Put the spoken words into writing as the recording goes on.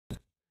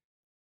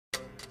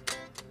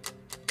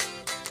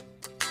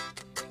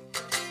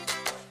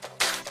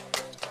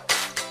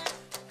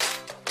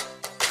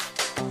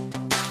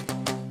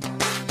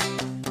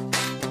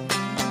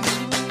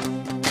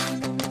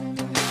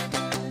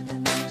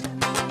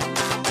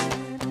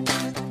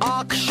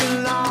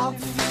auction off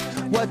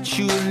what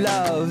you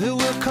love, it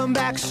will come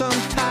back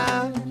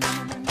sometime.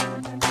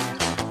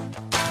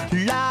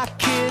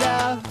 Lock it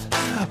up,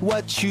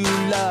 what you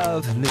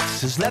love, and it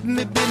says let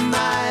me be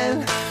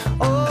mine.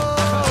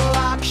 Oh,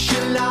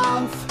 auction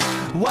off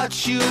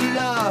what you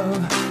love,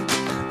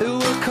 it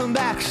will come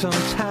back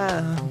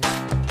sometime.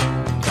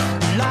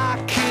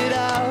 Lock it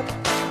up,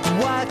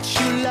 what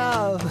you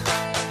love,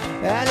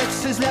 and it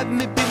says let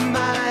me be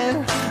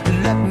mine,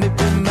 let me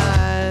be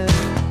mine.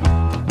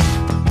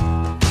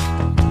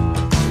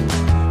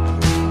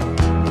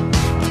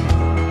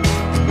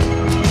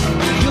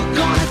 You're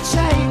gonna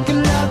take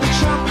another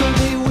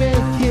chocolate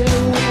with you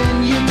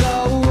when you go.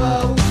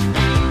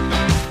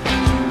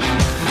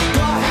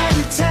 Go ahead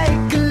and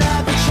take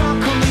another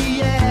chocolate,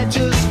 yeah,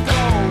 just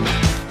go.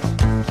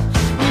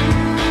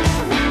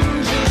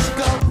 Just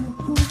go.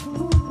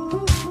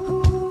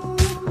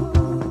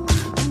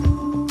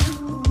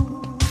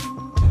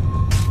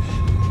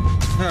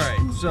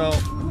 Alright, so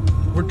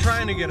we're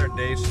trying to get our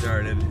day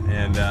started,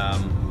 and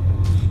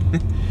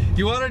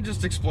you want to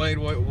just explain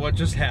what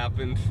just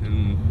happened?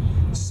 And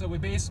so we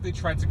basically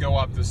tried to go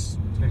up this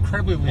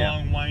incredibly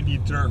long, windy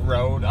dirt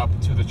road up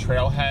to the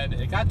trailhead.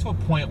 It got to a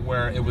point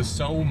where it was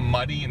so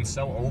muddy and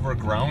so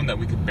overgrown that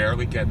we could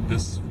barely get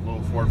this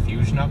little Ford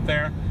Fusion up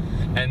there.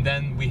 And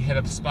then we hit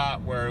a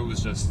spot where it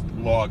was just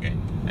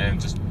logging,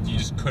 and you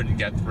just couldn't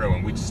get through,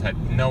 and we just had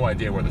no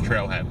idea where the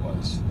trailhead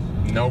was.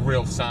 No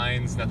real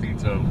signs, nothing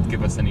to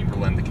give us any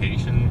real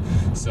indication.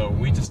 So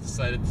we just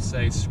decided to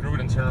say screw it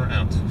and turn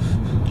around.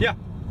 yeah,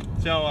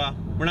 so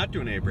we're not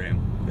doing Abraham.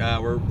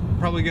 We're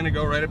probably gonna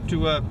go right up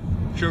to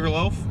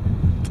Sugarloaf,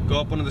 go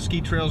up one of the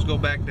ski trails, go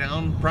back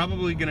down.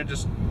 Probably gonna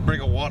just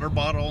bring a water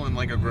bottle and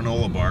like a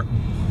granola bar,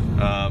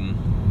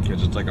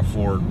 because it's like a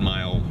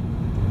 4-mile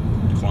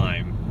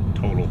climb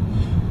total,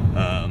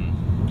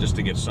 just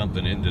to get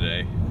something in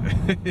today.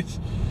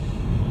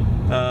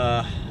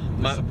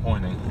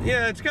 Disappointing.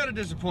 Yeah, it's kind of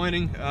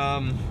disappointing.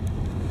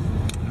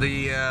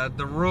 The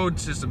road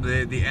system,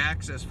 the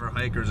access for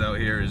hikers out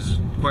here is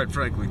quite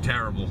frankly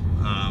terrible.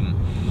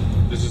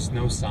 There's just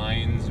no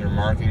signs or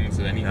markings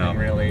of anything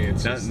really.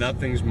 It's just,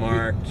 nothing's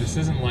marked. This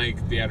isn't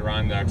like the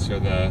Adirondacks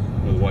or the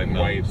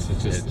Whites.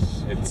 It's just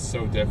it's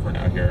so different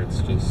out here.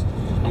 It's just,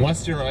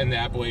 unless you're in the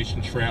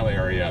Appalachian Trail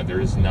area, there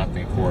is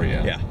nothing for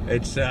you. Yeah,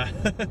 it's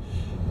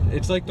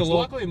it's like the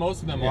luckily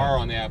most of them are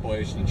on the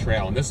Appalachian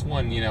Trail, and this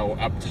one, you know,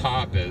 up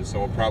top is, so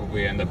we'll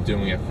probably end up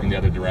doing it from the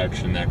other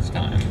direction next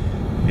time.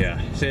 Yeah.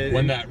 So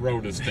when that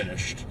road is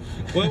finished.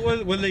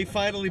 when they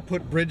finally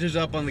put bridges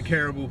up on the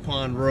Caribou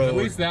Pond Road. At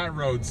least that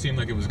road seemed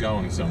like it was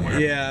going somewhere.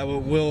 Yeah,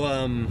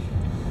 we'll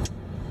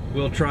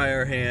try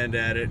our hand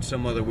at it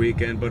some other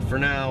weekend, but for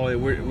now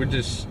we're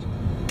just,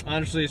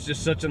 honestly, it's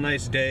just such a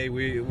nice day.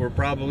 We're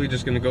probably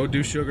just gonna go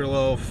do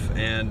Sugarloaf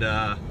and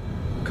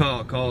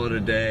call it a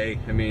day.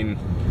 I mean,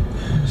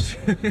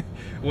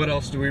 what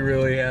else do we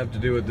really have to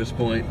do at this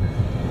point?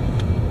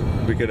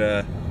 We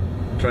could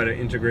try to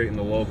integrate in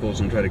the locals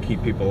and try to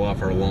keep people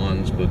off our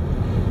lawns, but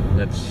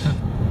that's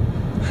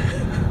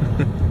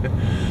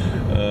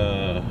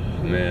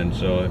man.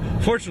 So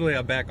fortunately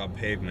I'm back on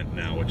pavement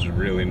now, which is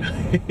really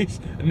nice.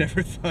 I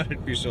never thought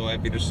I'd be so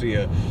happy to see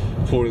a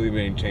poorly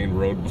maintained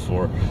road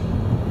before.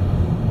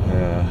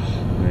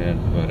 Man,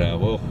 but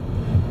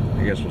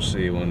I guess we'll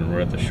see when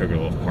we're at the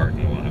Sugarloaf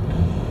parking lot.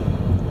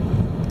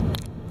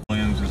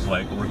 Williams is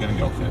like, we're gonna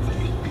go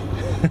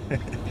 50.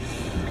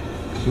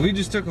 So we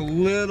just took a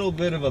little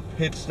bit of a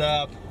pit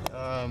stop,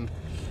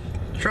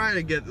 trying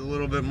to get a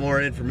little bit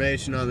more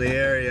information on the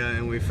area,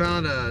 and we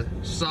found a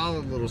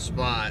solid little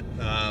spot.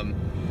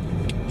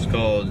 It's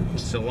called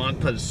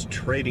Silanpa's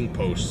Trading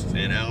Post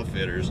and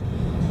Outfitters.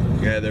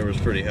 The guy there was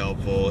pretty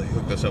helpful. He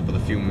hooked us up with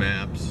a few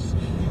maps.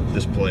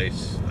 This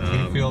place.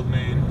 Kingfield,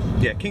 Maine.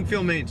 Yeah,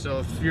 Kingfield, Maine. So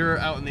if you're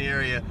out in the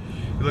area,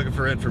 you're looking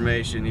for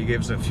information, he gave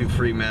us a few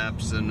free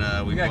maps, and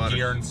we got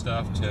gear and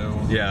stuff too.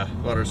 Yeah,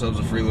 bought ourselves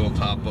a free little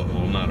topo,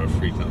 well, not a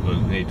free topo, but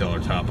an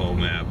 $8 topo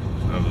map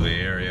of the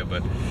area.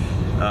 But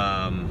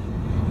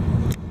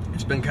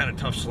it's been kind of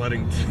tough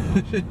sledding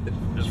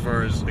as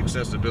far as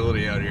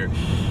accessibility out here.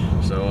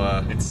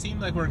 So it seemed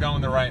like we're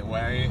going the right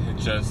way. It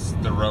just,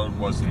 the road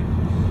wasn't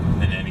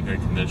in any good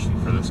condition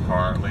for this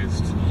car, at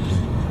least.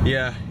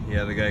 Yeah,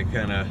 the guy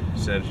kind of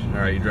said, all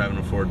right, you're driving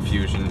a Ford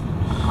Fusion.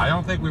 I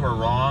don't think we were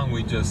wrong.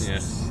 We just,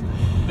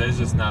 there's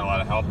just not a lot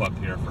of help up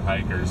here for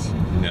hikers.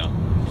 No.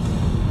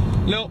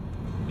 Nope.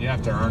 You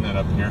have to earn it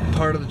up here.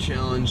 Part of the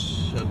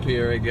challenge up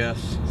here, I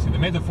guess. See, they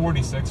made the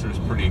 46ers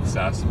pretty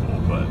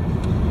accessible, but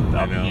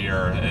up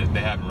here, they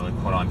haven't really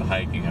put on to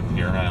hiking up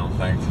here, I don't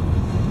think.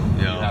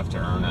 You have to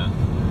earn it.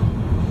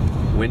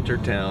 Winter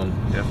town.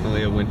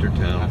 Definitely a winter town.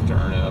 You have to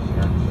earn it up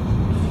here.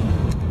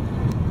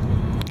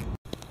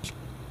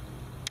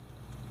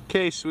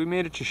 Okay, so we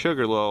made it to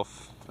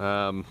Sugarloaf.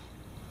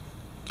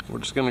 We're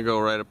just gonna go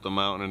right up the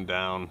mountain and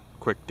down.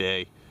 Quick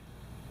day.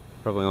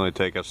 Probably only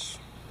take us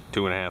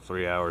 2.5,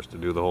 3 hours to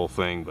do the whole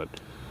thing, but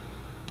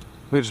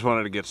we just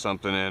wanted to get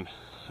something in.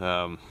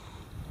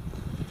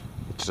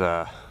 It's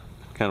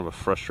kind of a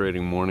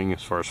frustrating morning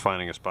as far as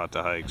finding a spot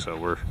to hike, so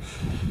we're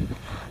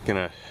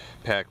gonna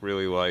pack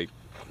really light,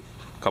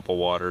 a couple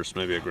waters,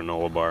 maybe a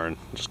granola bar, and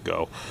just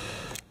go.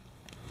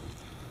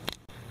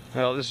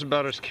 Well, this is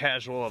about as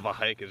casual of a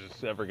hike as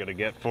it's ever gonna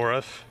get for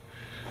us.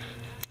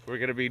 We're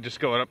gonna be just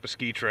going up a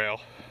ski trail,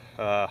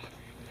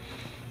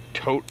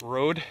 tote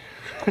road.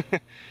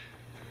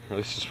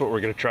 This is what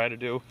we're gonna try to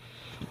do.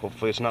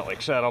 Hopefully it's not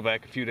like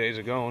Saddleback a few days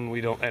ago and we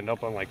don't end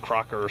up on like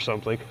Crocker or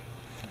something.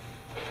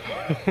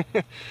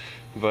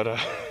 But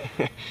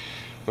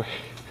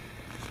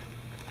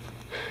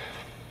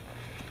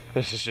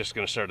this is just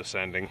gonna start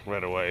ascending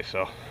right away,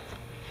 so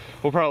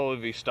we'll probably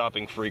be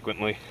stopping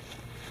frequently,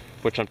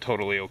 which I'm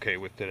totally okay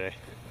with today.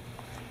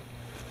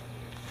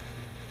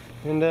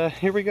 And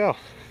here we go.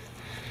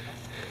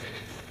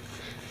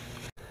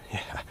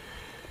 Yeah.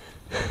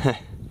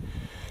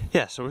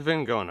 Yeah, so we've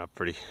been going up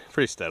pretty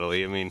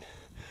steadily. I mean,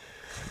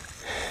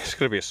 it's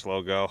gonna be a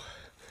slow go.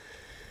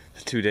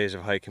 The 2 days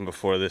of hiking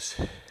before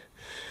this,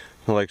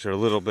 the legs are a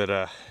little bit,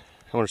 I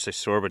want to say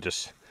sore, but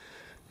just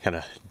kind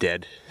of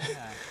dead.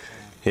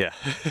 Yeah.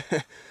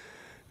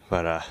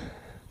 But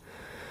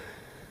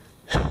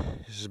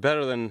this is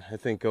better than, I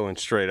think, going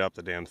straight up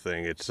the damn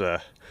thing. It's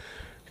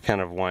kind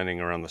of winding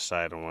around the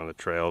side on one of the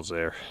trails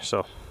there.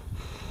 So,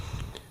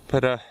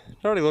 but it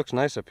already looks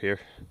nice up here.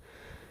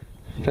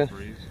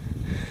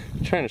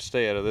 Trying to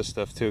stay out of this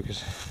stuff too,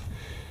 because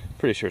I'm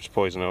pretty sure it's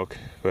poison oak.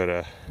 But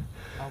oh,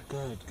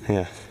 good.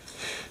 Yeah,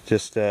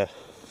 just a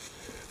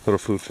little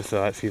food for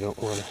thought. If you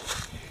don't want to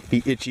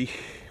be itchy, you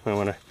might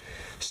want to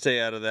stay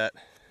out of that.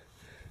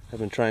 I've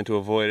been trying to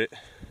avoid it,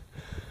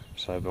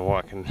 so I've been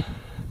walking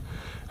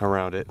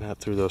around it, not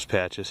through those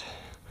patches.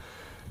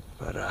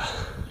 But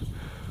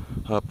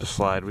up the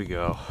slide we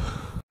go.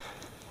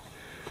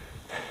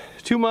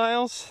 2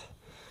 miles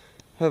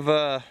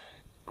of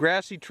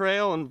grassy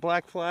trail and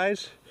black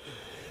flies.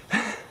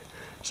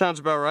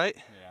 Sounds about right.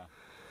 Yeah.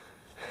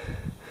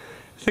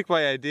 I think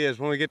my idea is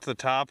when we get to the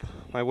top,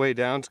 my way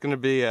down is going to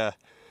be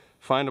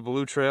find a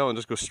blue trail and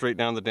just go straight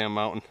down the damn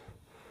mountain.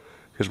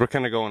 Because we're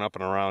kind of going up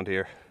and around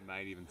here.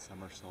 Might even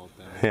somersault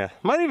down. Yeah,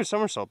 might even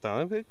somersault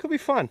down. It could be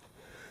fun.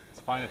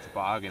 Let's find a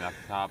toboggan up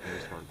the top and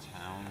just go to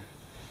town.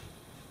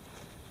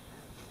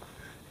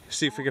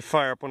 See if we can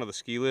fire up one of the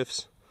ski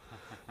lifts.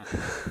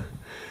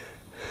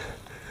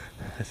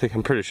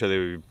 I'm pretty sure they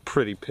would be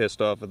pretty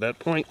pissed off at that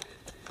point.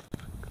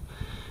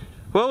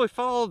 Well, we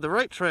followed the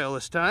right trail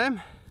this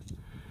time.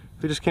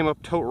 We just came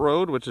up Tote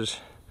Road, which is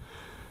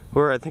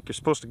where I think you're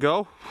supposed to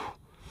go.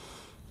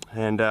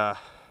 And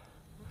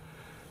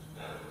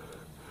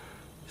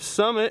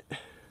summit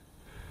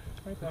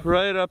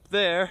right up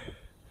there.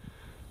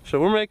 So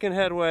we're making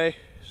headway.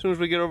 As soon as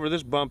we get over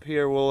this bump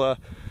here, we'll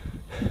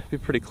be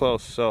pretty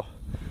close. So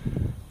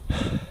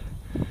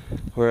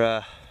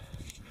we're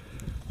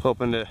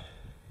hoping to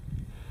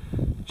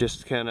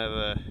just kind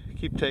of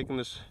keep taking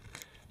this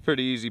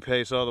pretty easy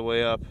pace all the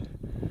way up.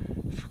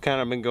 Kind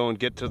of been going,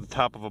 get to the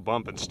top of a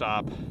bump and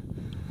stop.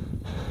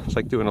 It's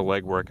like doing a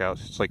leg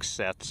workout. It's like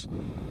sets.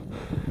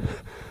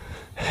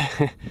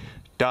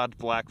 Dodge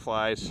black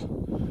flies,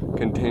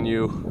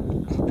 continue,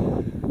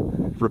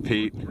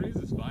 repeat. The breeze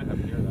is fine up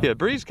here, though. Yeah,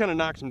 breeze kind of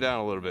knocks them down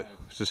a little bit,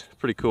 which is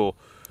pretty cool.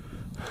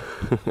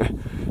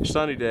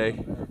 Sunny day.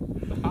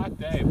 It's a hot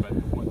day, but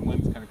the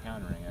wind's kind of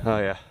countering it. Oh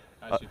yeah.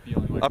 Actually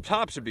feeling like up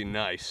top should be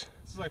nice.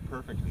 This is like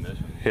perfect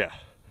conditions. Yeah.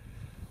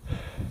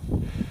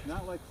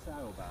 Not like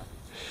Saddleback.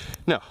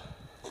 No.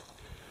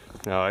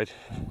 No, I'd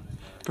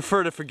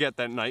prefer to forget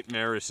that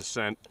nightmarish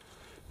ascent.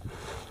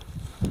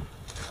 That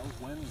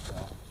was windy,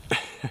 though.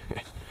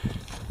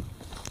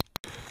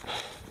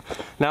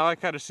 Now I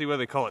kind of see why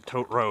they call it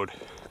Tote Road.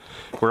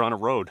 We're on a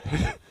road.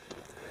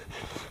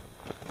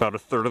 About a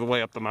third of the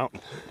way up the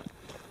mountain.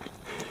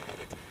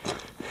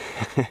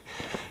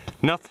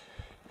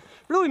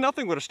 Really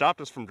nothing would have stopped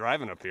us from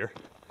driving up here.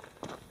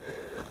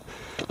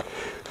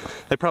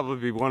 They'd probably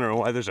be wondering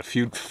why there's a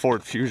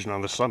Ford Fusion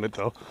on the summit,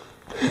 though.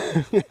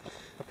 The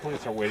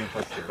police are waiting for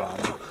us to bomb.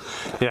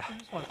 Yeah. I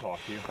just want to talk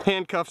to you.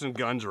 Handcuffs and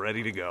guns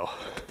ready to go.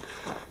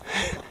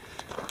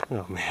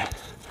 Oh man.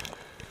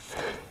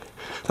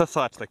 The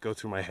thoughts that go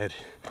through my head.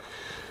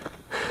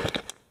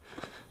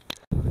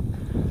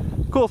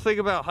 Cool thing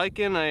about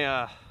hiking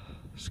a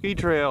ski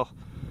trail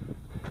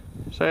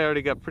is I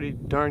already got pretty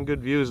darn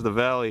good views of the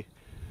valley.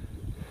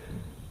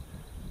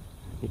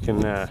 You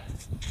can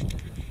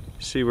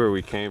see where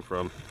we came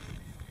from.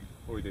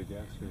 What we did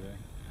yesterday.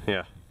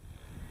 Yeah.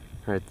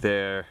 Right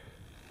there.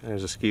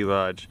 There's a ski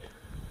lodge.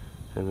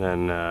 And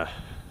then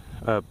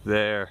up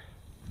there,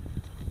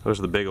 those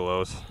are the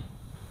Bigelows. So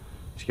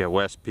you got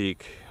West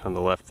Peak on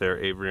the left there,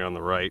 Avery on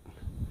the right.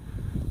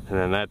 And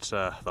then that's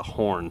the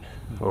Horn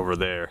over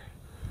there.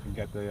 You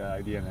get the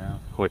idea now.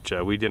 Which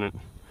we didn't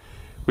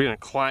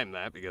climb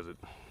that because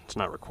it's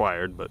not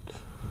required, but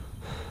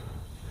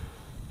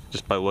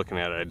just by looking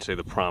at it, I'd say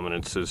the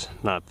prominence is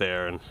not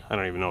there, and I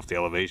don't even know if the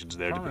elevation's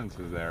there. Prominence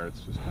is there,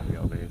 it's just not the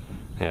elevation.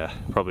 Yeah,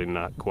 probably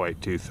not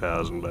quite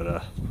 2,000,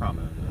 but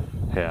Prominent.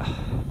 yeah.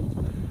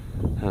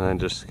 And then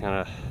just kind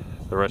of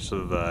the rest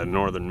of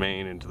northern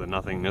Maine into the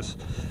nothingness.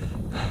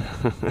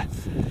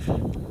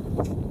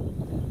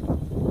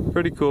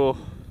 Pretty cool.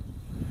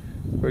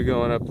 We're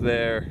going up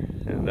there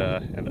and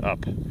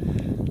up.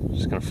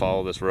 Just gonna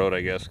follow this road,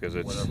 I guess, because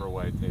it's whatever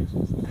way it takes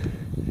us.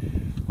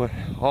 What,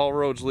 all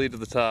roads lead to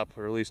the top,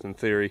 or at least in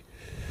theory.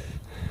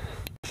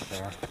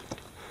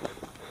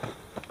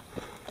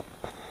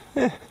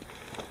 Yeah,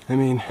 I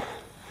mean,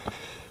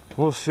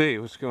 we'll see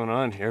what's going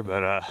on here,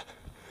 but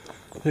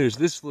there's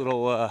this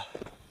little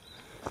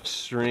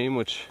stream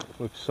which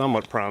looks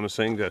somewhat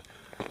promising to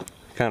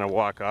kind of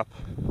walk up.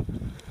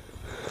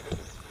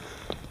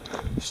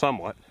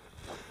 Somewhat.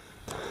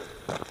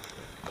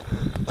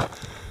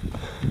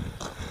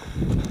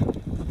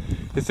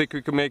 You think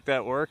we could make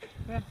that work?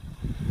 Yeah.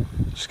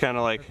 Just kind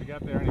of like we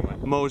got there anyway.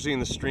 mosey in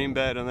the stream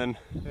bed and then...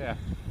 Yeah.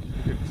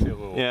 You could see a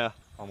little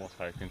almost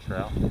hiking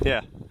trail.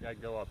 Yeah. You gotta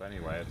go up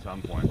anyway at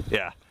some point.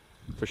 Yeah,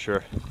 for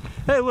sure.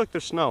 Hey, look,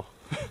 there's snow.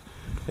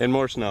 And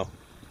more snow.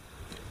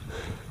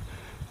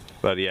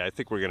 But yeah, I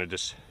think we're gonna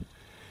just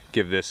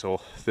give this whole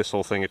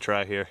thing a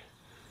try here.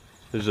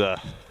 There's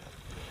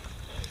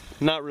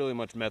not really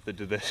much method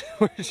to this.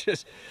 We're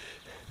just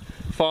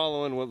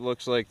following what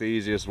looks like the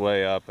easiest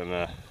way up, and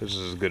this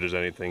is as good as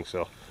anything,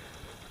 so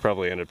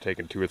probably end up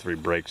taking 2 or 3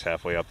 breaks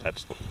halfway up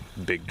that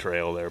big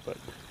trail there, but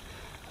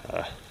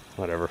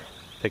whatever.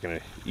 Taking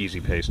an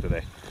easy pace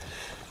today.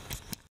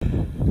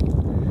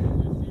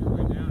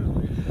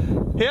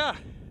 Yeah,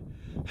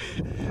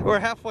 we're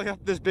halfway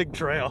up this big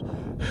trail.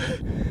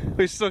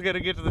 We still gotta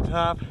get to the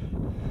top.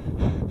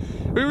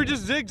 We were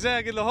just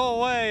zigzagging the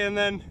whole way, and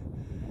then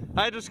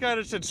I just kind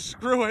of said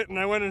screw it, and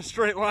I went in a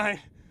straight line.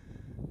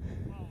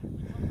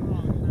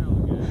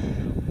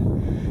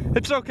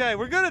 It's okay,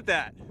 we're good at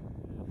that.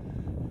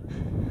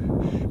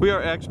 We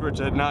are experts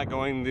at not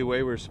going the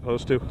way we're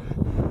supposed to.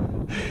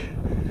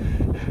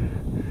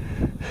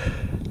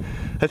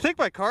 I think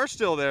my car's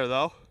still there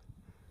though.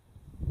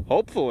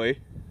 Hopefully.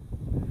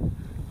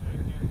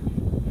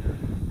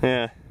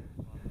 Yeah.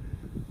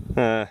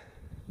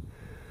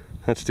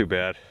 That's too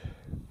bad.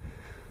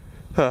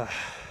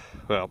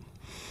 Well,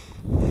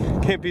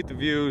 can't beat the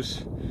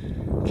views,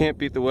 can't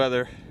beat the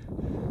weather.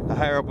 The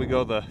higher up we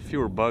go, the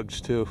fewer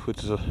bugs too,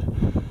 which is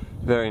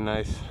very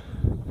nice.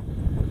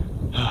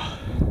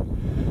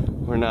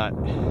 We're not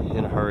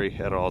in a hurry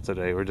at all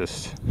today. We're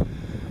just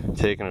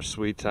taking our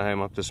sweet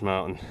time up this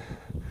mountain.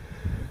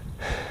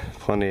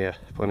 Plenty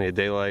of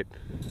daylight.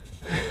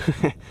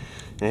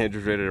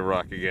 Andrew's ready to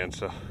rock again,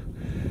 so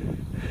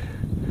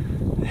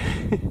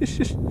it's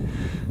just,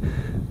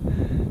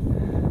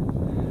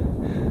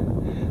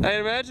 I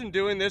imagine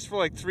doing this for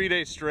like 3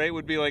 days straight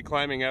would be like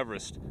climbing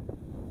Everest.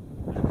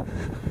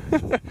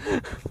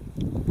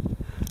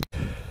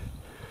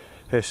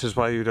 This is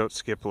why you don't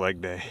skip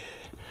leg day.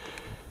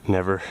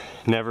 Never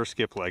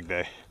skip leg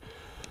day.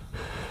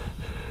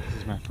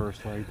 This is my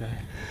first leg day.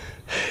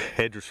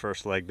 Andrew's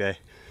first leg day.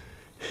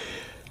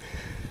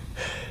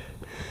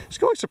 It's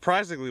going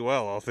surprisingly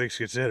well, all things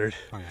considered.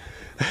 Oh,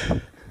 yeah.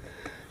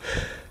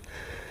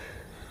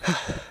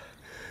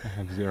 I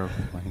have 0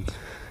 complaints.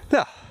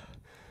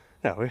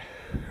 No, we're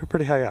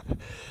pretty high up.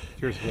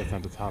 Here's what's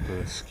on the top of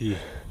the ski.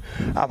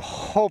 I'm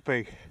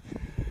hoping,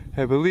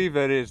 I believe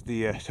that is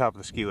the top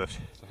of the ski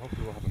lift. So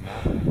hopefully we'll have a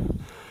map.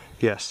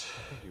 Yes.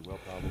 I think we will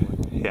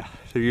probably. Yeah,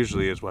 there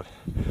usually is one.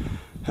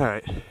 All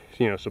right,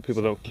 you know, so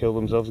people don't kill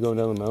themselves going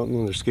down the mountain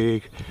when they're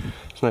skiing.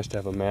 It's nice to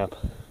have a map.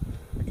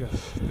 I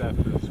guess death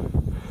is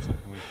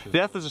something we should...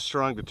 Death is a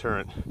strong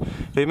deterrent.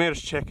 They made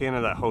us check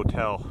into that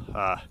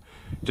hotel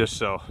just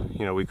so,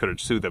 you know, we couldn't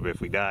sue them if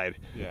we died.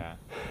 Yeah.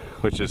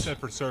 Which is... Except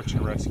for search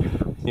and rescue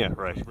purposes. Yeah,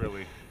 right.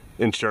 Really.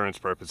 Insurance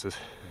purposes.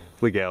 Yeah.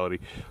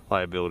 Legality,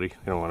 liability.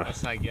 You don't want to...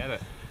 Yes, I get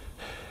it.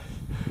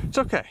 It's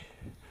okay.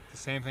 It's the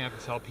same thing I have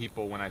to tell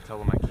people when I tell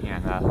them I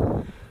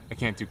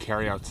can't do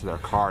carry-out to their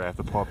car. I have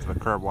to pull up to the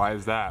curb. Why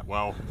is that?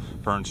 Well,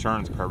 for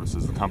insurance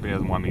purposes, the company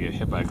doesn't want me to get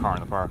hit by a car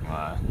in the parking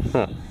lot.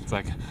 Huh. It's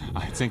like,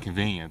 it's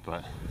inconvenient,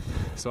 but...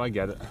 So I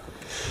get it.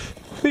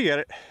 We get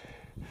it.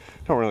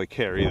 Don't really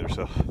care either,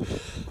 so...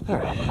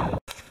 Alright.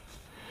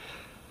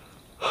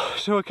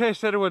 So in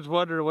case anyone's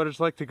wondering what it's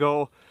like to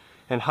go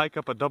and hike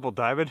up a double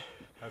diamond.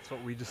 That's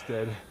what we just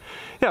did.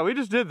 Yeah, we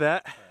just did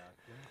that.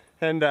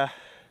 And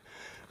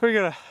we're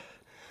gonna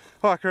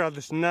walk around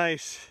this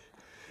nice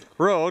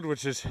road,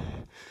 which is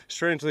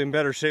strangely in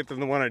better shape than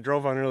the one I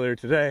drove on earlier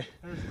today.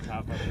 There's the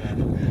top up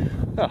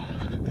there.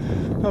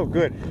 Oh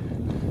good.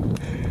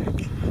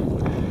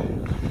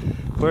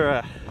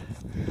 We're,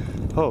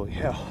 holy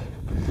hell,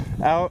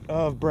 out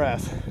of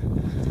breath,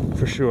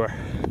 for sure.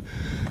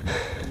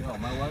 Yo,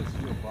 my legs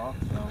feel buff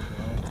now,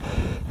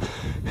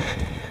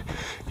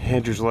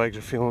 Andrew's legs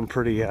are feeling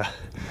pretty,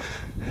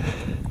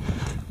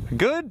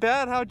 good,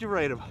 bad, how'd you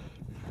rate them?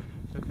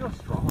 They feel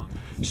strong.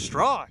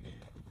 Strong?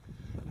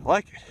 I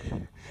like it.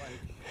 Like,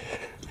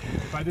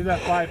 if I did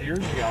that 5 years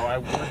ago, I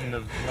wouldn't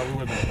have, we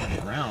wouldn't have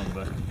been around,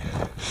 but...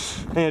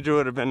 Andrew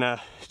would have been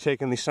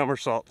taking the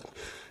somersault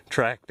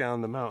track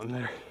down the mountain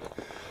there.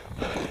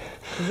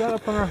 Is that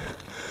up on our,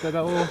 that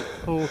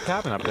little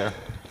cabin up there?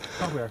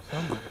 Probably our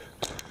somewhere.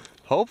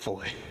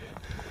 Hopefully.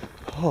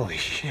 Holy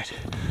shit.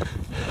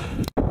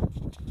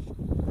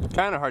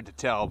 Kind of hard to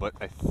tell, but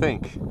I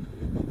think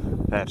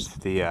that's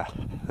the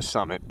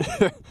summit.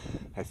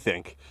 I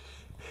think.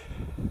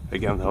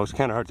 Again, though, it's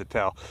kind of hard to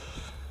tell.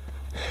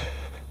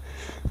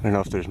 I don't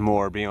know if there's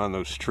more beyond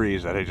those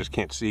trees that I just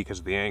can't see because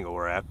of the angle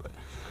we're at, but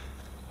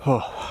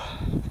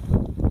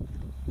oh.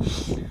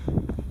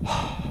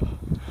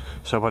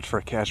 So much for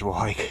a casual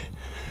hike.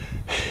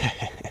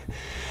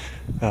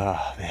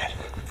 Oh, man.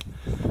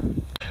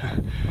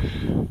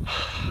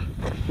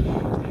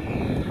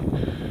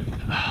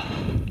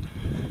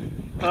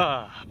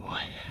 Oh,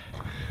 boy.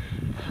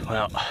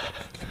 Well,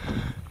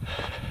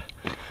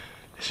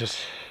 it's just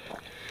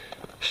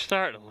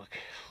starting to look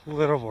a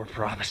little more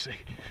promising.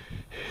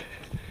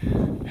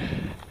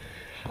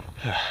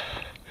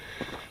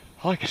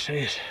 All I can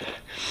say is,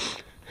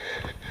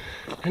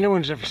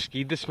 anyone's ever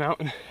skied this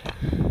mountain,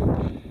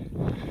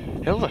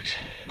 it looks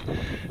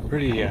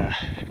pretty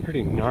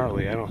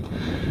gnarly.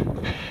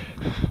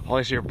 All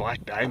I see are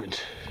black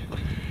diamonds.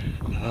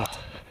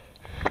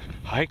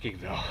 Hiking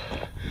though,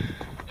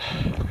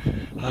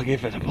 I'll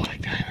give it a black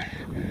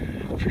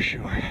diamond for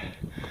sure.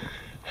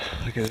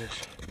 Look at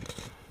this.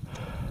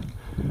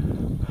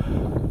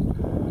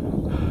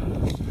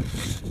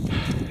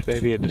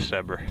 Maybe in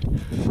December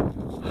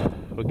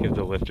we'll give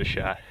the lift a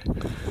shot.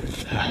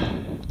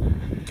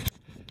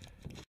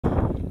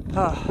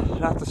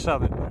 Not the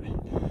summit, but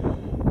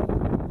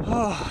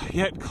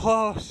yet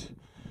close.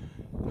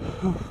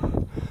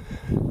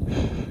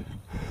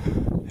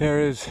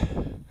 There is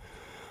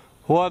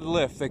one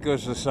lift that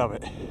goes to the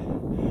summit,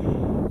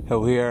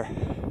 and we are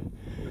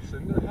The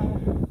Cinder Hell?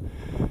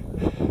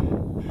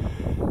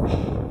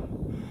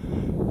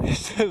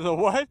 the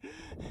what?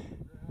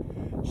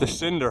 The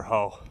Cinder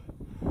Hoe.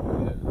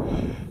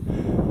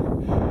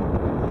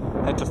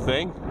 That's a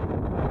thing?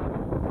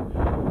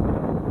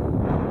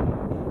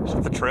 Is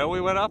that the trail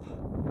we went up?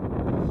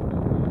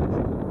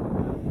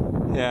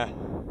 Yeah.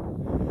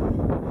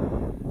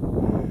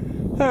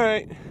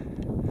 Alright.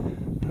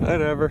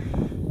 Whatever.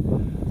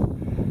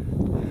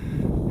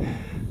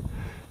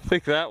 I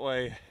think that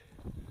way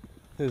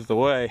is the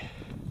way.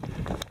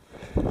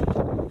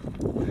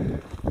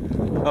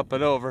 Up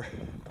and over.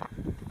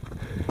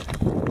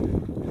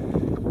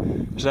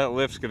 So that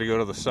lift's gonna go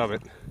to the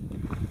summit.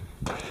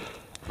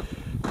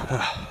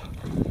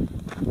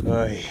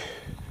 Ay.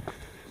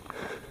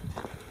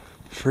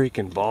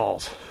 Freaking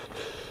balls.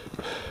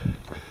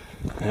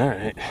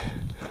 Alright.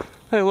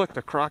 Hey, look,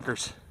 the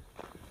Crockers.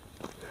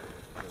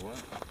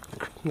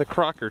 The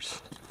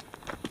Crockers.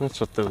 That's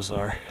what those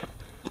are.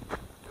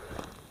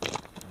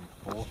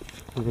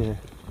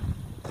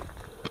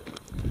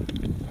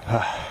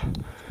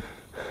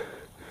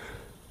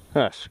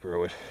 Yeah.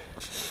 Screw it.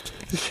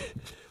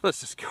 Let's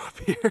just go up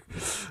here.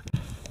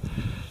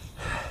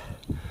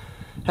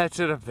 That's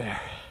it up there.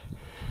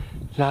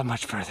 Not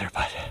much further,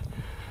 but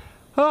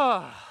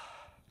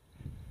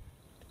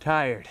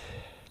tired.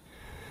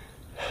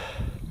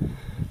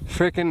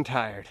 Frickin'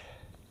 tired.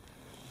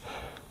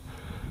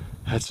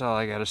 That's all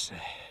I gotta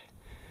say.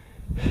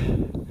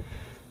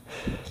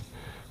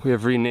 We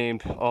have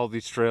renamed all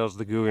these trails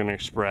the Guggen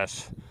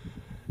Express.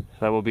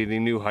 That will be the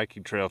new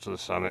hiking trail to the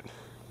summit.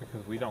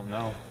 Because we don't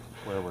know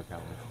where we're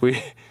going.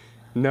 We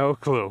no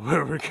clue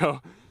where we're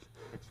going.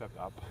 Except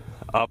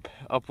up.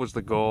 Up was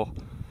the goal,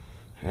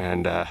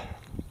 and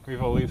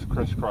we've at least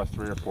crisscrossed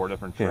 3 or 4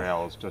 different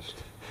trails,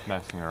 just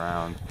messing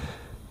around.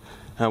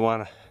 I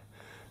wanna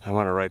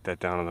write that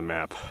down on the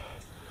map.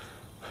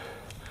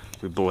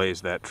 We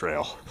blazed that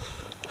trail.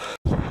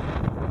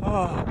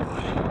 Oh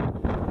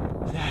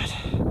boy,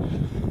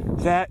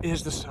 that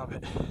is the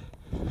summit.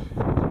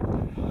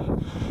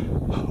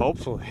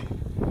 Hopefully.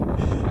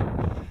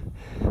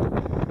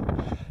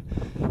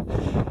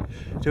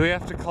 Do we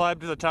have to climb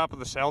to the top of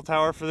the cell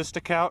tower for this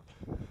to count?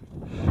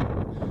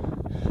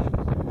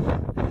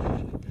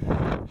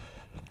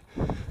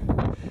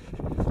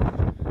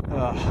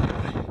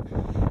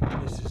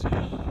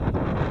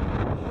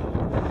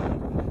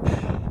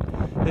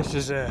 This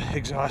is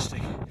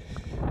exhausting.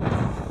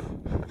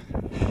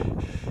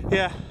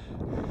 Yeah.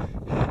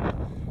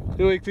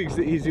 Doing things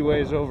the easy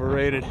way is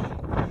overrated.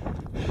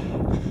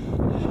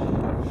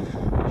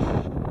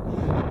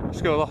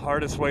 Let's go the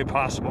hardest way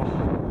possible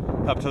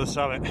up to the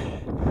summit.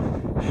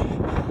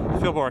 I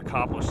feel more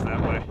accomplished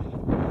that way.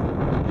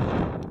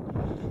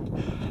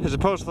 As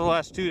opposed to the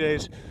last 2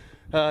 days,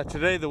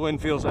 today the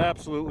wind feels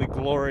absolutely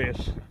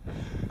glorious.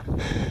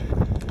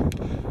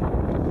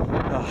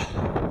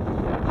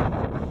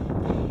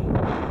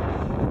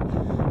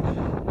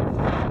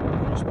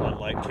 There's one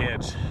light,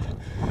 kids.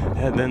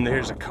 And then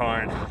there's a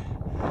cairn.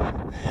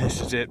 This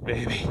is it,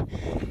 baby.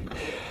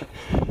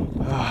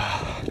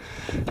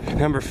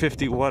 Number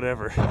 50,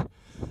 whatever.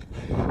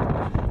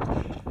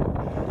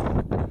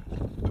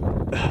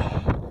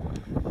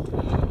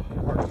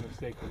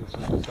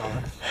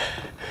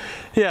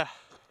 Yeah.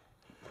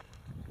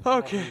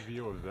 Okay.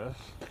 View of this.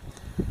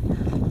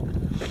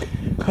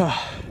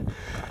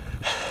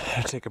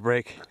 I'll take a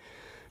break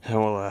and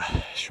we'll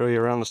show you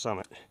around the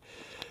summit.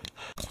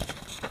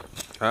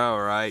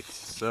 Alright,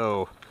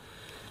 so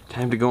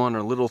time to go on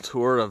our little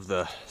tour of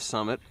the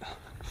summit,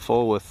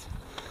 full with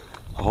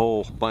a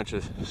whole bunch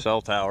of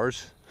cell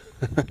towers.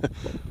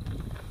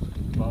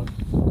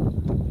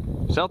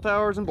 Cell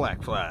towers and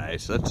black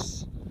flies.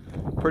 That's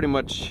pretty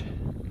much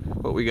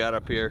what we got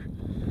up here.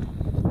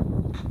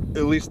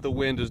 At least the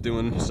wind is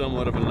doing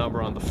somewhat of a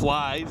number on the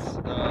flies.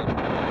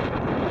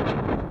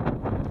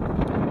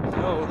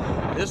 So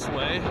this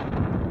way,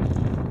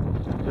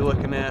 you're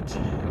looking at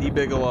the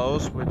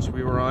Bigelows, which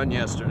we were on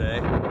yesterday.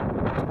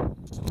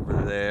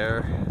 Over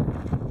there.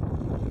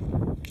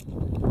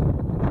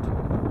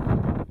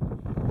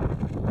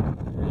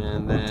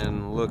 And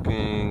then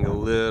looking a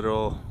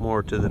little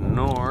more to the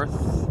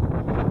north,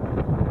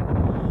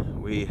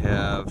 we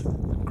have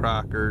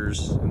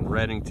Crockers and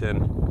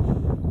Reddington,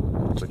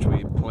 which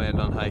we planned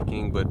on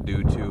hiking, but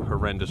due to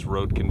horrendous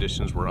road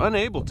conditions, we're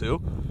unable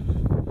to.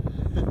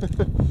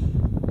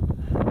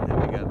 And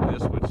we got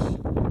this, which is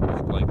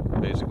like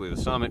basically the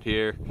summit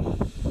here,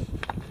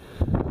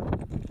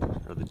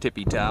 or the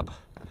tippy top.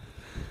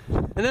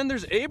 And then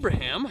there's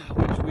Abraham,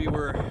 which we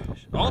were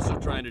also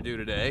trying to do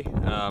today.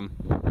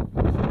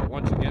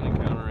 Once again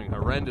encountering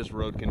horrendous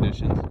road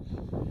conditions.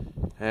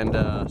 And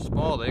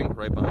Spalding,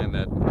 right behind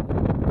that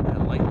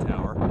light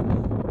tower.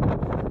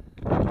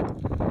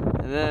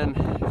 And then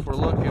if we're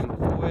looking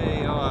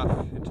way off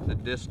into the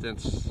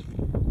distance,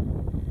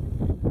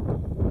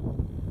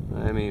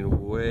 I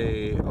mean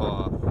way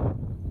off,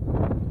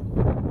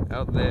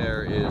 out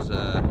there is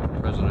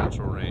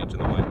Presidential Range in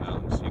the White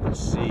Mountains. You can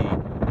see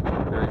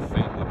very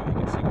faintly, but you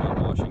can see Mount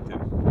Washington.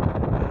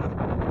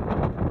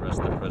 And the rest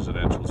of the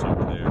Presidential's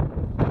over there.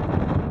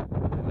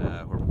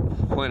 And we're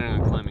planning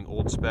on climbing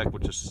Old Spec,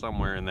 which is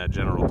somewhere in that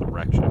general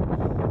direction,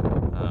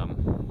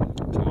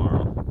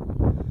 tomorrow.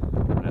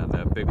 And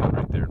that big one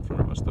right there in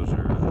front of us, those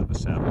are the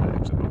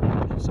saddlebags of the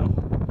mountain. So,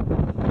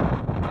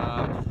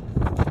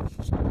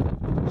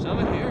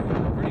 summit here,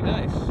 pretty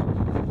nice.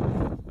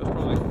 That's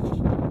probably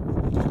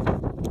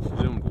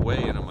zoomed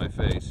way into my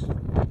face.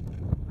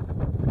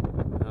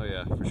 Oh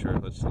yeah, for sure.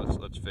 Let's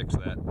fix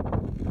that.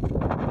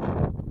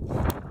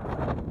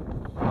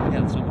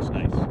 Yeah, the summit's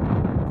nice.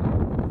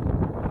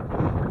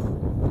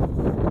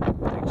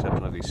 Except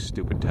for these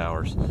stupid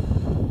towers.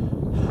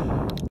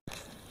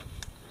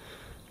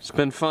 It's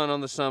been fun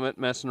on the summit,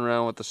 messing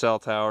around with the cell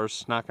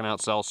towers, knocking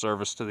out cell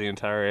service to the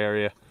entire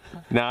area.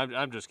 No,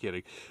 I'm just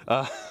kidding.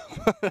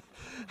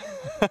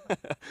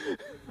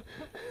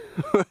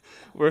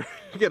 We're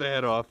gonna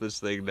head off this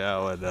thing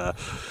now and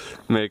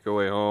make our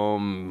way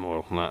home.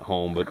 Well, not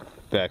home, but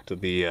back to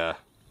the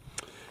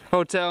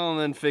hotel, and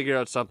then figure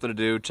out something to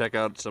do. Check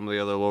out some of the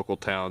other local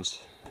towns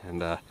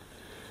and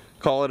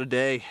call it a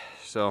day.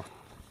 So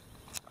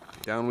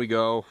down we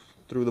go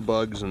through the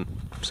bugs and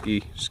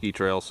ski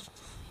trails.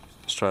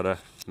 Let's try to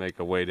make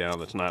a way down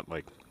that's not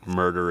like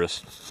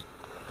murderous.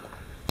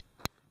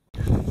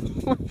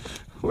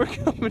 We're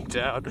coming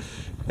down,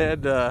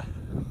 and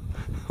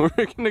we're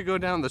gonna go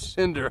down the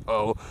Cinder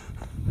Hoe.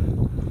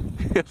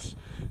 Yes.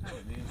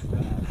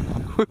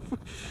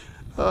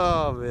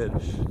 Oh man,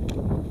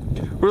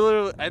 we're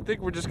literally, I think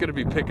we're just gonna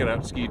be picking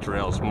out ski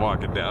trails and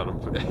walking down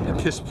at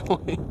this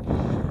point.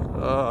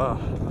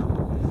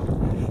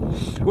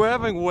 We're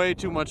having way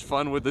too much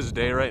fun with this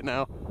day right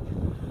now.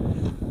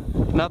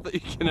 Not that you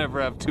can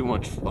ever have too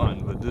much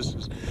fun, but this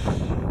is,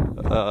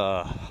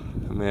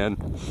 man.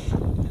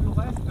 In the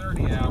last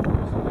 30 hours,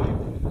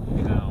 we've,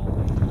 you know,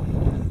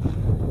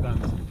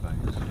 done some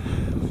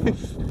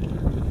things.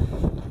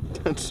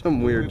 Done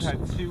some weird. We've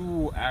had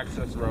 2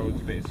 access roads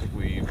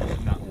basically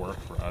not work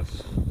for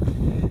us.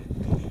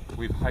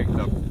 We've hiked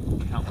up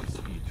countless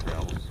ski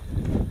trails.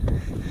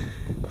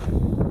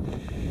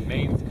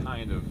 Maine's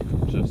kind of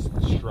just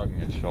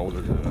shrugging its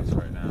shoulders at us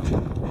right now.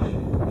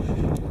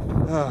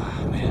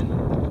 Oh man.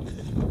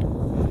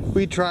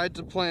 We tried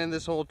to plan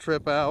this whole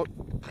trip out,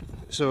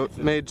 so it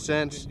made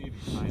sense.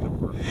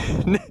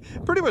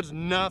 Pretty much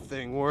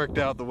nothing worked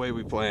out the way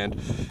we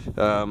planned.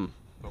 But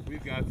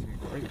we've got some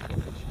great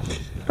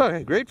footage.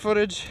 Okay, great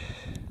footage.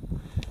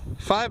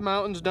 5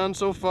 mountains done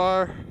so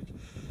far.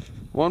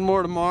 1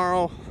 more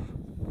tomorrow.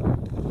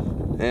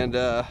 And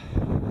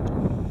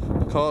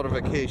call it a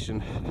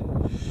vacation.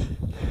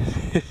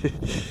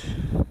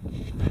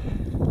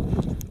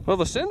 Well,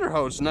 the Cinder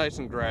Hoe's nice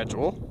and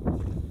gradual.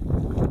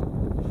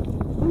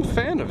 I'm a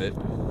fan of it,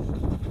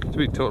 to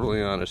be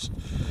totally honest.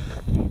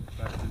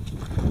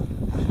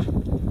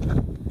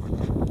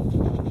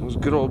 Those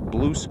good old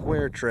blue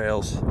square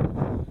trails.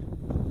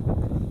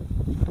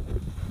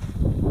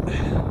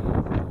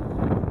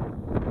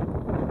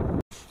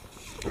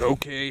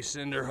 Okay,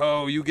 Cinder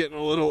Hoe, you getting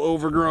a little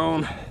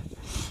overgrown.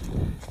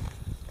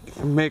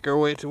 Make our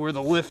way to where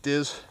the lift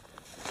is,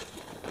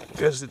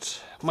 because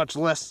it's much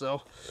less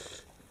so.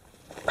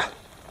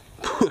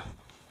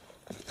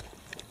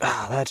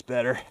 Ah, that's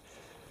better.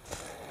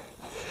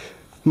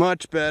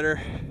 Much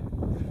better.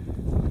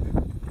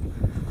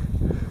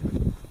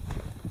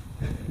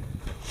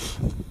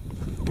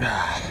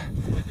 Ah,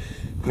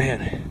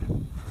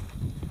 man.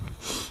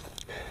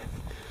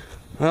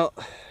 Well,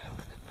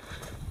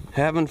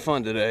 Having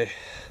fun today.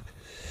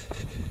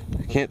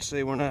 I can't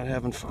say we're not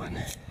having fun.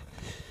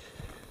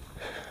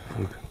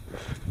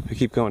 If we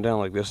keep going down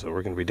like this, though,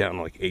 we're going to be down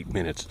in like 8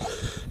 minutes.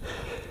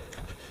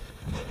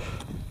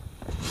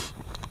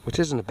 Which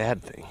isn't a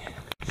bad thing.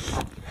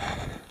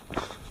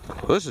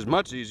 Well, this is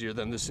much easier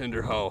than the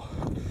cinder hoe.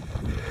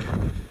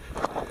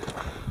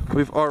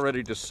 We've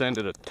already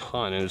descended a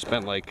ton, and it's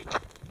been like,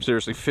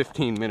 seriously,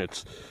 15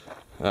 minutes.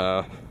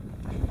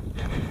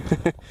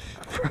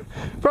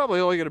 Probably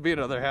only going to be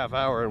another half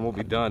hour and we'll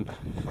be done.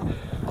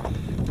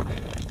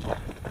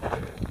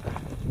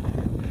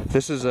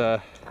 This is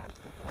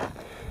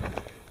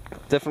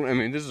definitely, I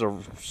mean, this is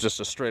just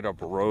a straight up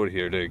road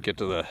here to get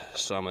to the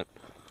summit.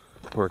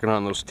 Working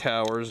on those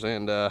towers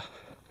and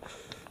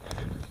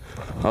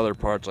other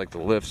parts like the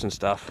lifts and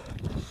stuff.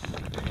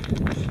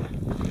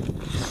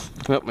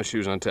 Oh, my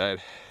shoe's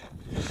untied.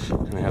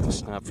 And I have to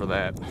stop for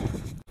that.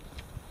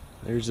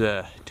 There's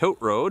a tote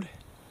road,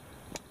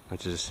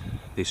 which is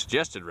the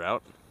suggested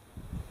route.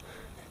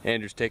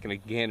 Andrew's taking a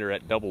gander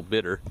at Double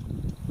Bitter.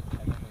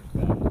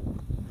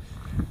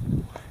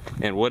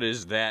 And what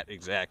is that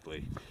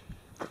exactly?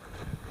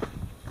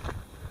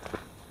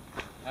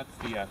 That's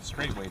the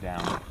straight way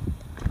down.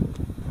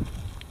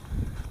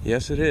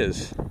 Yes, it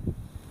is.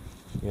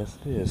 Yes,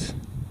 it is.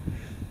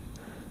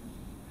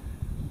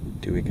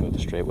 Do we go the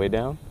straight way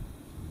down?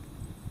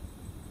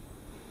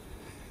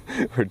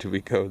 Or do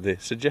we go the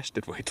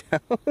suggested way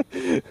down?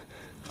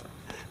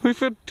 We've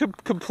been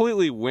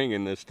completely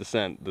winging this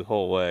descent the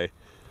whole way.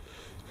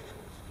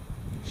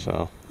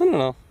 So, I don't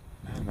know.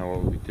 I don't know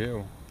what we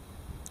do.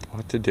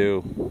 What to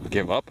do?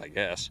 Give up, I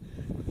guess.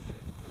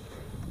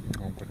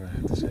 Oh, we're gonna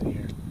have to sit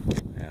here.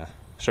 Yeah.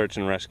 Search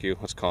and rescue,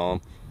 let's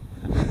call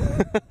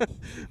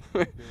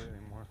them.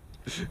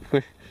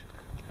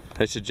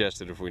 I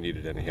suggested if we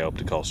needed any help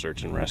to call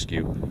search and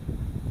rescue.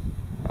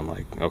 I'm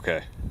like,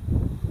 okay.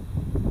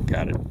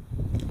 Got it.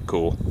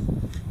 Cool.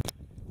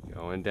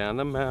 Going down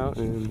the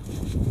mountain.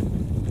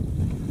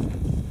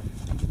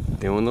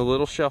 Doing the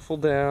little shuffle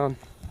down.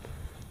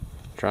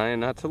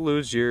 Trying not to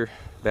lose your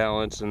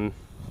balance and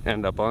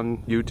end up on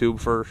YouTube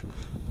for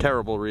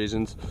terrible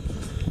reasons.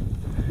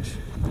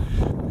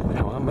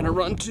 Now I'm gonna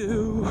run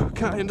too,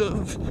 kind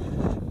of.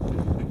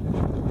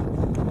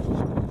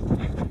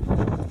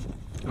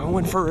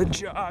 Going for a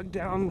jog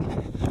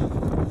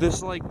down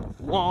this like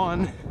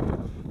lawn.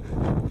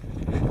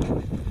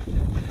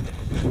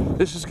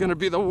 This is gonna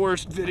be the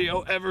worst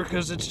video ever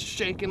because it's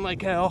shaking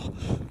like hell.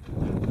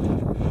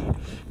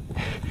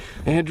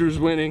 Andrew's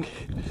winning.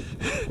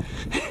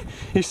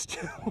 He's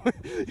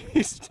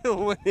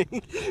still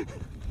winning.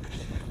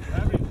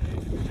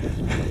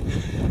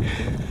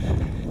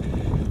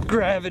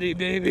 Gravity,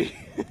 baby.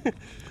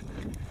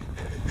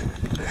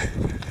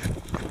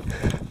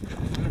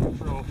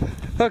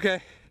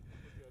 Okay.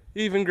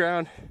 Even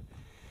ground.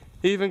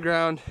 Even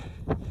ground.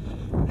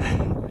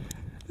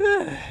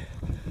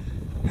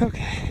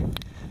 Okay.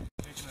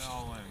 Taking it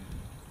all in.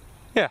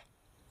 Yeah.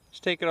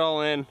 Just take it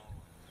all in.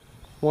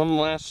 One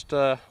last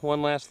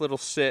little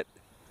sit.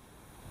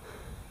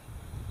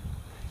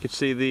 You can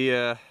see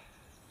the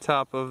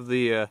top of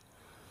the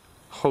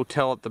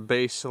hotel at the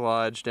base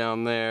lodge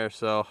down there,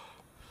 so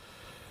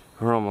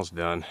we're almost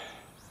done.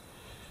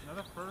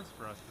 Another first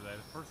for us today.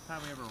 The first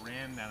time we ever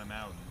ran down a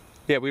mountain.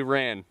 Yeah, we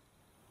ran,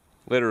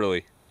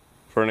 literally,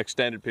 for an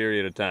extended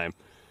period of time.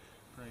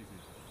 Crazy.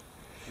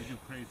 We do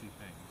crazy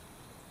things.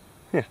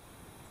 Yeah.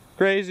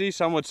 Crazy,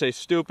 some would say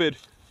stupid.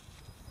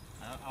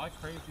 I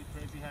like crazy.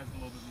 Crazy has a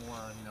little bit more,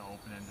 you know,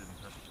 open-ended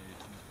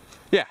interpretation.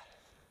 Yeah.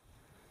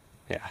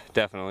 Yeah,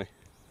 definitely.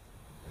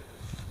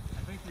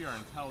 I think we are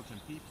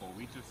intelligent people.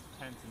 We just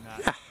tend to not...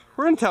 Yeah,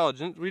 we're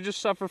intelligent. We just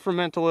suffer from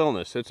mental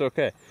illness. It's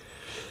okay.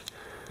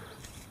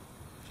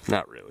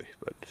 Not really,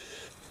 but,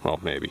 well,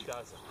 maybe.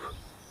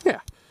 Yeah.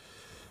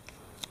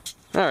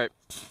 All right.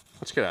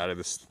 Let's get out of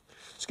this.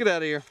 Let's get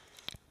out of here.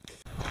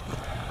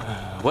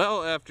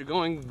 Well, after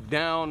going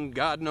down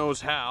God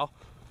knows how,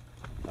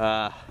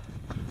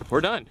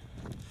 we're done.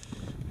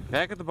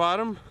 Back at the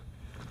bottom.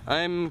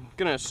 I'm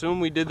gonna assume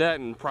we did that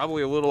in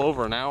probably a little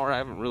over an hour. I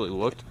haven't really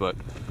looked, but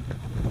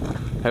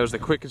that was the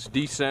quickest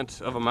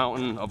descent of a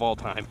mountain of all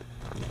time.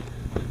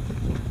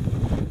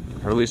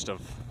 Or at least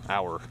of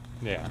our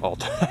all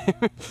time.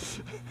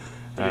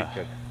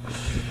 Good.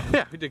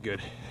 Yeah, we did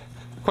good.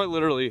 Quite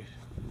literally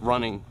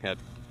running at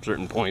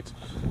certain points.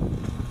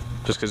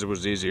 Just because it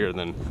was easier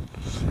than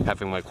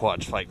having my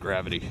quads fight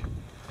gravity.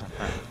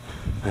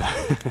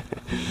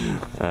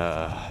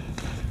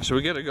 So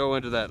we gotta go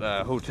into that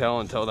hotel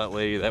and tell that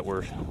lady that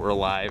we're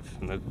alive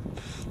and that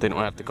they don't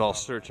have to call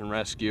search and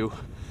rescue.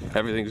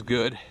 Everything's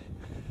good.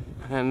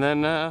 And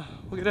then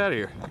we'll get out of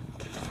here.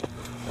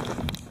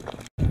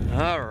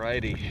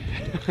 Alrighty.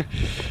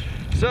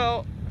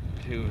 So,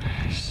 to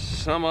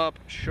sum up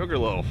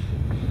Sugarloaf,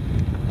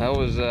 that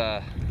was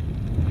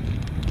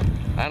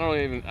I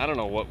don't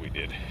know what we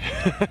did.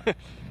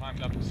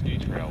 Climbed up the ski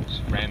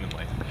trails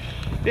randomly.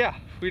 Yeah,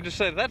 we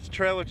decided that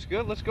trail looks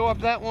good, let's go up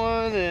that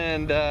one,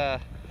 and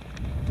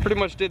pretty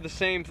much did the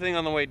same thing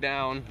on the way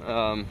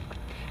down.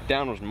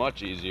 down was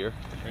much easier.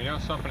 You know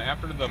something,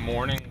 after the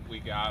morning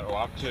we got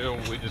up to,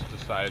 we just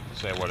decided to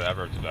say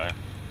whatever today.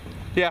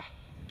 Yeah,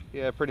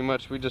 pretty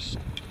much. We just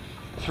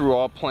threw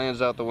all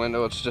plans out the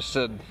window. It's just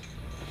said,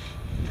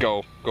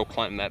 go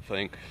climb that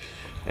thing.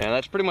 And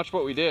that's pretty much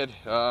what we did.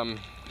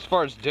 As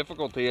far as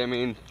difficulty, I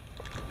mean,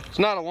 it's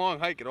not a long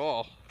hike at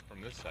all. From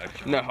this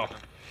section?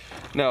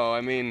 No, I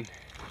mean,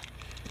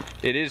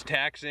 it is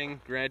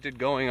taxing, granted,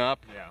 going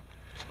up. Yeah.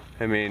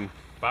 I mean,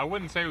 but I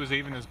wouldn't say it was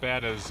even as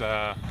bad as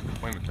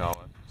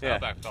Wingmatilla. Yeah.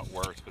 I felt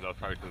worse, but that was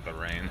probably because of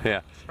the rain. Yeah.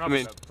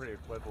 Probably I mean, pretty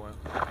equivalent.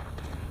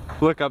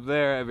 look up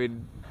there. I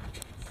mean,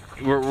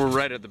 we're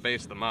right at the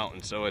base of the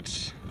mountain, so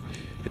it's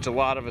a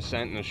lot of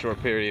ascent in a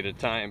short period of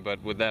time.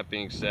 But with that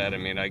being said, I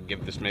mean, I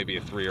give this maybe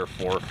a 3 or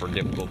 4 for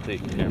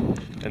difficulty. Yeah.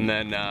 And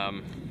then, I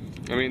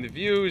mean, the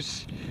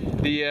views,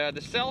 the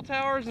cell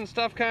towers and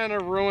stuff kind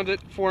of ruined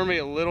it for me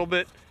a little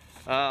bit.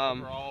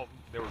 Overall,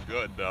 they were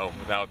good though,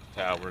 without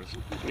the towers.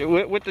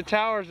 With the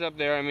towers up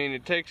there, I mean,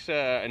 it takes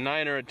a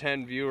 9 or a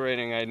 10 view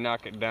rating. I'd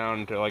knock it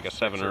down to like a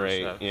 7 or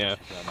 8. Yeah.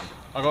 7.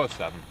 I'll go with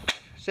 7.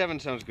 7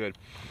 sounds good.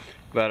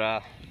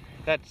 But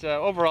that's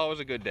overall, it was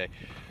a good day.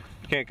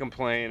 Can't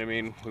complain. I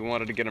mean, we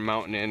wanted to get a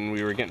mountain in.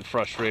 We were getting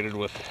frustrated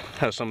with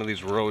how some of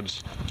these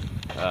roads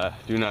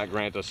do not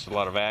grant us a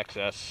lot of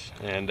access,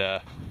 and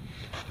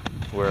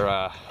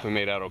we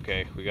made out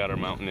okay. We got our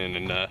mountain in,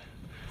 and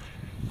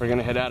we're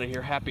gonna head out of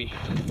here happy.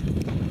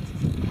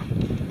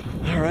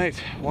 All right,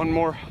 one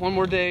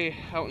more day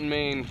out in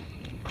Maine.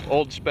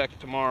 Old spec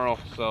tomorrow,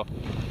 so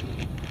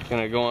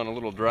gonna go on a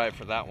little drive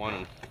for that one,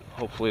 and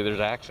hopefully there's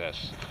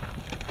access.